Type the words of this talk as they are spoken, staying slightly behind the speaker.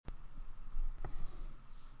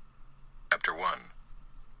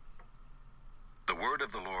The word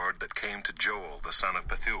of the Lord that came to Joel the son of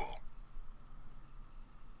Pethuel.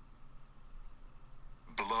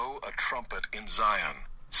 Blow a trumpet in Zion.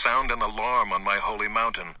 Sound an alarm on my holy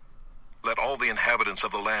mountain. Let all the inhabitants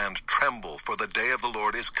of the land tremble, for the day of the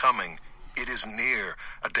Lord is coming. It is near,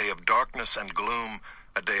 a day of darkness and gloom,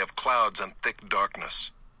 a day of clouds and thick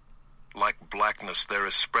darkness. Like blackness there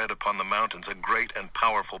is spread upon the mountains a great and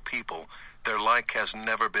powerful people. Their like has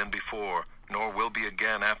never been before, nor will be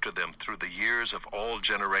again after them through the years of all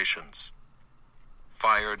generations.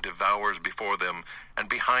 Fire devours before them, and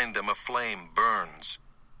behind them a flame burns.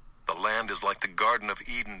 The land is like the Garden of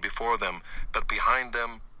Eden before them, but behind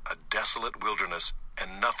them a desolate wilderness,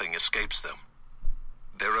 and nothing escapes them.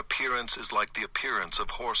 Their appearance is like the appearance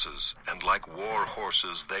of horses, and like war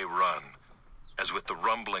horses they run. As with the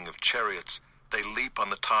rumbling of chariots, they leap on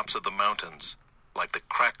the tops of the mountains, like the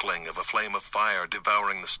crackling of a flame of fire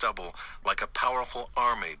devouring the stubble, like a powerful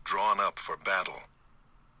army drawn up for battle.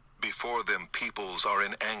 Before them peoples are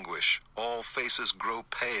in anguish, all faces grow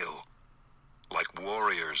pale. Like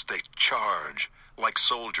warriors they charge, like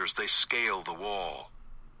soldiers they scale the wall.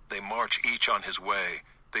 They march each on his way,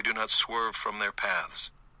 they do not swerve from their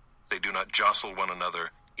paths. They do not jostle one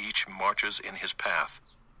another, each marches in his path.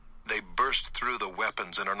 They burst through the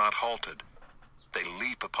weapons and are not halted. They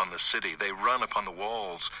leap upon the city, they run upon the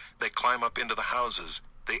walls, they climb up into the houses,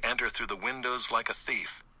 they enter through the windows like a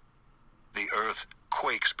thief. The earth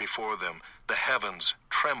quakes before them, the heavens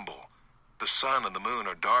tremble. The sun and the moon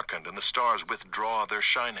are darkened, and the stars withdraw their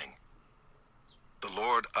shining. The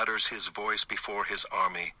Lord utters his voice before his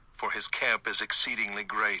army, for his camp is exceedingly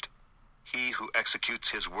great. He who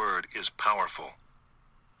executes his word is powerful.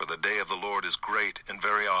 For the day of the Lord is great and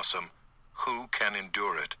very awesome. Who can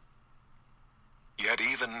endure it? Yet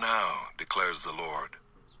even now, declares the Lord,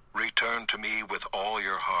 return to me with all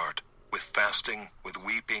your heart, with fasting, with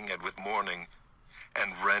weeping, and with mourning,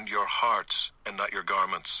 and rend your hearts and not your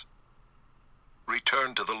garments.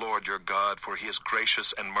 Return to the Lord your God, for he is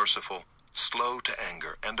gracious and merciful, slow to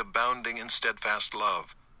anger, and abounding in steadfast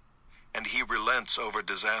love, and he relents over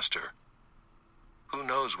disaster. Who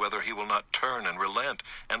knows whether he will not turn and relent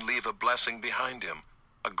and leave a blessing behind him,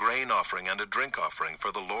 a grain offering and a drink offering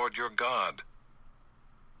for the Lord your God?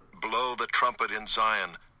 Blow the trumpet in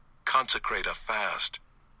Zion, consecrate a fast,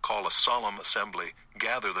 call a solemn assembly,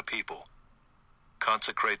 gather the people.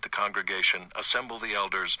 Consecrate the congregation, assemble the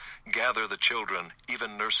elders, gather the children,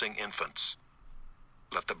 even nursing infants.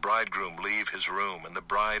 Let the bridegroom leave his room and the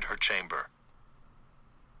bride her chamber.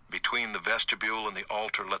 Between the vestibule and the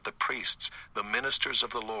altar let the priests, the ministers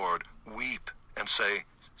of the Lord, weep and say,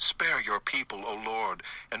 Spare your people, O Lord,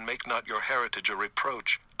 and make not your heritage a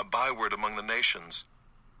reproach, a byword among the nations.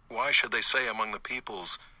 Why should they say among the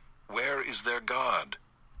peoples, Where is their God?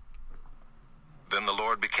 Then the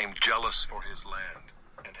Lord became jealous for his land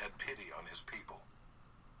and had pity on his people.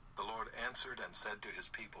 The Lord answered and said to his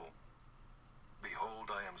people, Behold,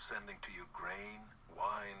 I am sending to you grain,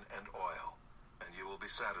 wine, and oil, and you will be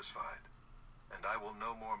satisfied, and I will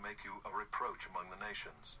no more make you a reproach among the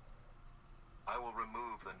nations. I will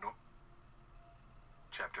remove the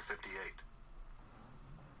Chapter 58.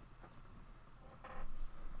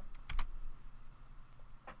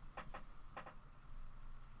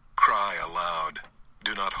 Cry aloud,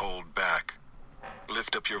 do not hold back.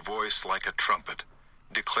 Lift up your voice like a trumpet.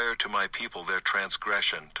 Declare to my people their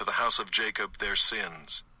transgression, to the house of Jacob their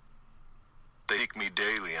sins. They seek me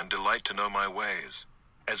daily and delight to know my ways,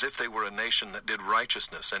 as if they were a nation that did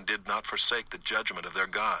righteousness and did not forsake the judgment of their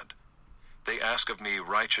God. They ask of me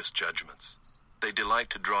righteous judgments. They delight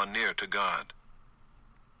to draw near to God.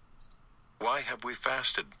 Why have we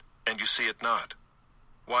fasted, and you see it not?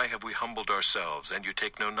 Why have we humbled ourselves, and you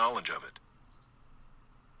take no knowledge of it?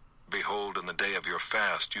 Behold, in the day of your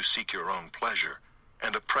fast you seek your own pleasure,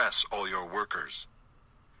 and oppress all your workers.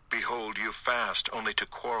 Behold, you fast only to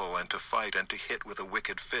quarrel and to fight and to hit with a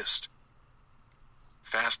wicked fist.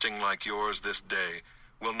 Fasting like yours this day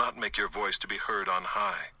will not make your voice to be heard on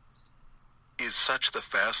high. Is such the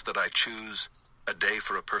fast that I choose, a day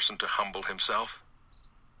for a person to humble himself?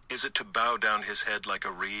 Is it to bow down his head like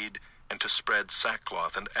a reed, and to spread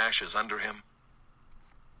sackcloth and ashes under him?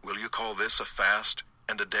 Will you call this a fast,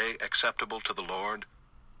 and a day acceptable to the Lord?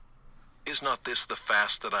 Is not this the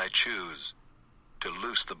fast that I choose? To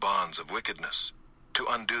loose the bonds of wickedness, to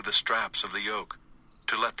undo the straps of the yoke,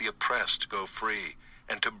 to let the oppressed go free,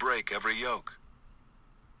 and to break every yoke?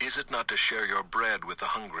 Is it not to share your bread with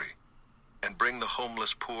the hungry, and bring the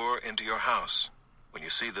homeless poor into your house, when you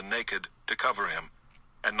see the naked, to cover him,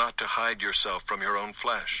 and not to hide yourself from your own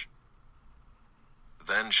flesh?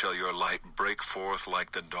 Then shall your light break forth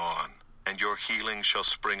like the dawn, and your healing shall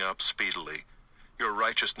spring up speedily. Your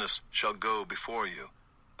righteousness shall go before you.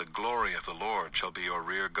 The glory of the Lord shall be your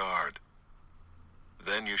rear guard.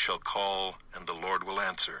 Then you shall call, and the Lord will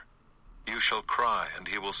answer. You shall cry, and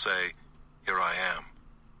he will say, Here I am.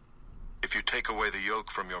 If you take away the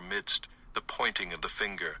yoke from your midst, the pointing of the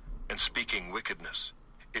finger, and speaking wickedness,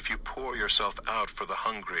 if you pour yourself out for the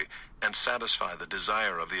hungry, and satisfy the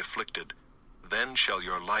desire of the afflicted, then shall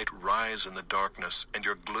your light rise in the darkness, and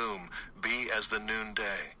your gloom be as the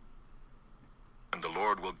noonday. And the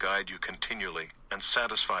Lord will guide you continually, and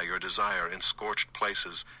satisfy your desire in scorched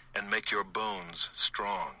places, and make your bones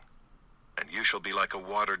strong. And you shall be like a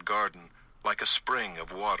watered garden, like a spring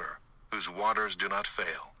of water, whose waters do not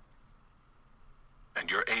fail.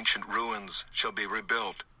 And your ancient ruins shall be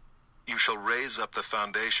rebuilt. You shall raise up the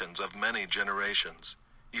foundations of many generations.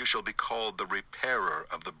 You shall be called the repairer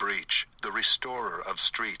of the breach, the restorer of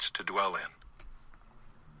streets to dwell in.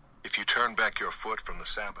 If you turn back your foot from the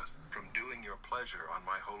Sabbath, from doing your pleasure on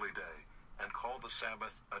my holy day, and call the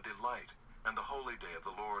Sabbath a delight, and the holy day of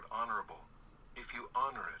the Lord honorable, if you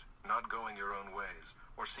honor it, not going your own ways,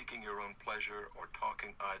 or seeking your own pleasure, or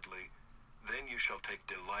talking idly, then you shall take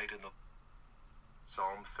delight in the...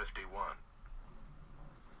 Psalm 51.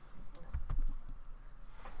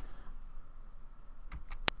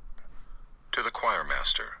 To the choir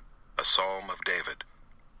master, a psalm of David,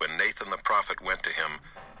 when Nathan the prophet went to him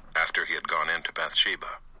after he had gone into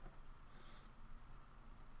Bathsheba.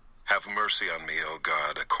 Have mercy on me, O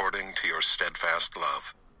God, according to your steadfast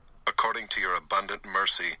love. According to your abundant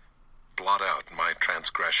mercy, blot out my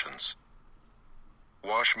transgressions.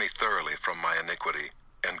 Wash me thoroughly from my iniquity,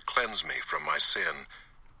 and cleanse me from my sin.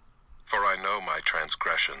 For I know my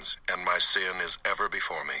transgressions, and my sin is ever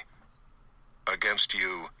before me. Against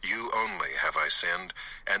you, you only have I sinned,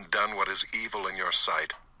 and done what is evil in your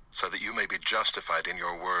sight, so that you may be justified in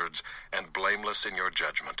your words, and blameless in your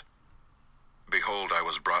judgment. Behold, I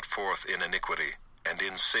was brought forth in iniquity, and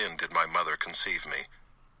in sin did my mother conceive me.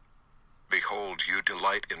 Behold, you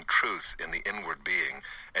delight in truth in the inward being,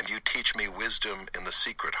 and you teach me wisdom in the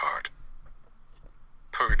secret heart.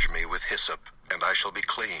 Purge me with hyssop, and I shall be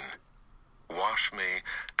clean. Wash me,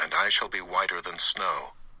 and I shall be whiter than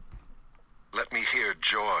snow. Let me hear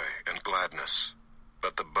joy and gladness.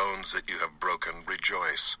 Let the bones that you have broken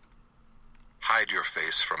rejoice. Hide your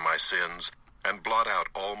face from my sins, and blot out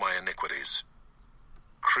all my iniquities.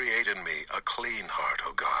 Create in me a clean heart,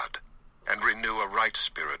 O God, and renew a right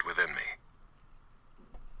spirit within me.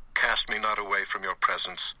 Cast me not away from your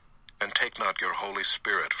presence, and take not your Holy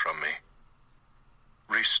Spirit from me.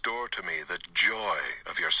 Restore to me the joy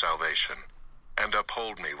of your salvation, and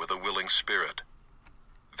uphold me with a willing spirit.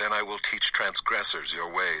 Then I will teach transgressors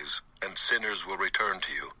your ways, and sinners will return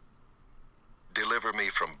to you. Deliver me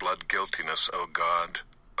from blood guiltiness, O God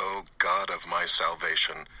of my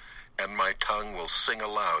salvation, and my tongue will sing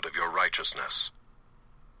aloud of your righteousness.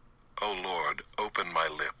 O Lord, open my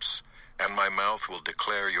lips, and my mouth will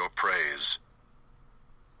declare your praise.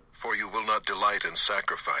 For you will not delight in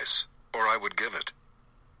sacrifice, or I would give it.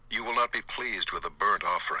 You will not be pleased with a burnt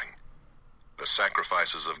offering. The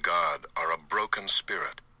sacrifices of God are a broken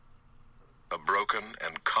spirit. A broken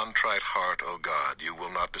and contrite heart, O God, you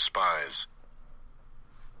will not despise.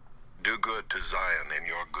 Do good to Zion in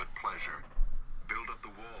your good pleasure. Build up the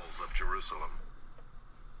walls of Jerusalem.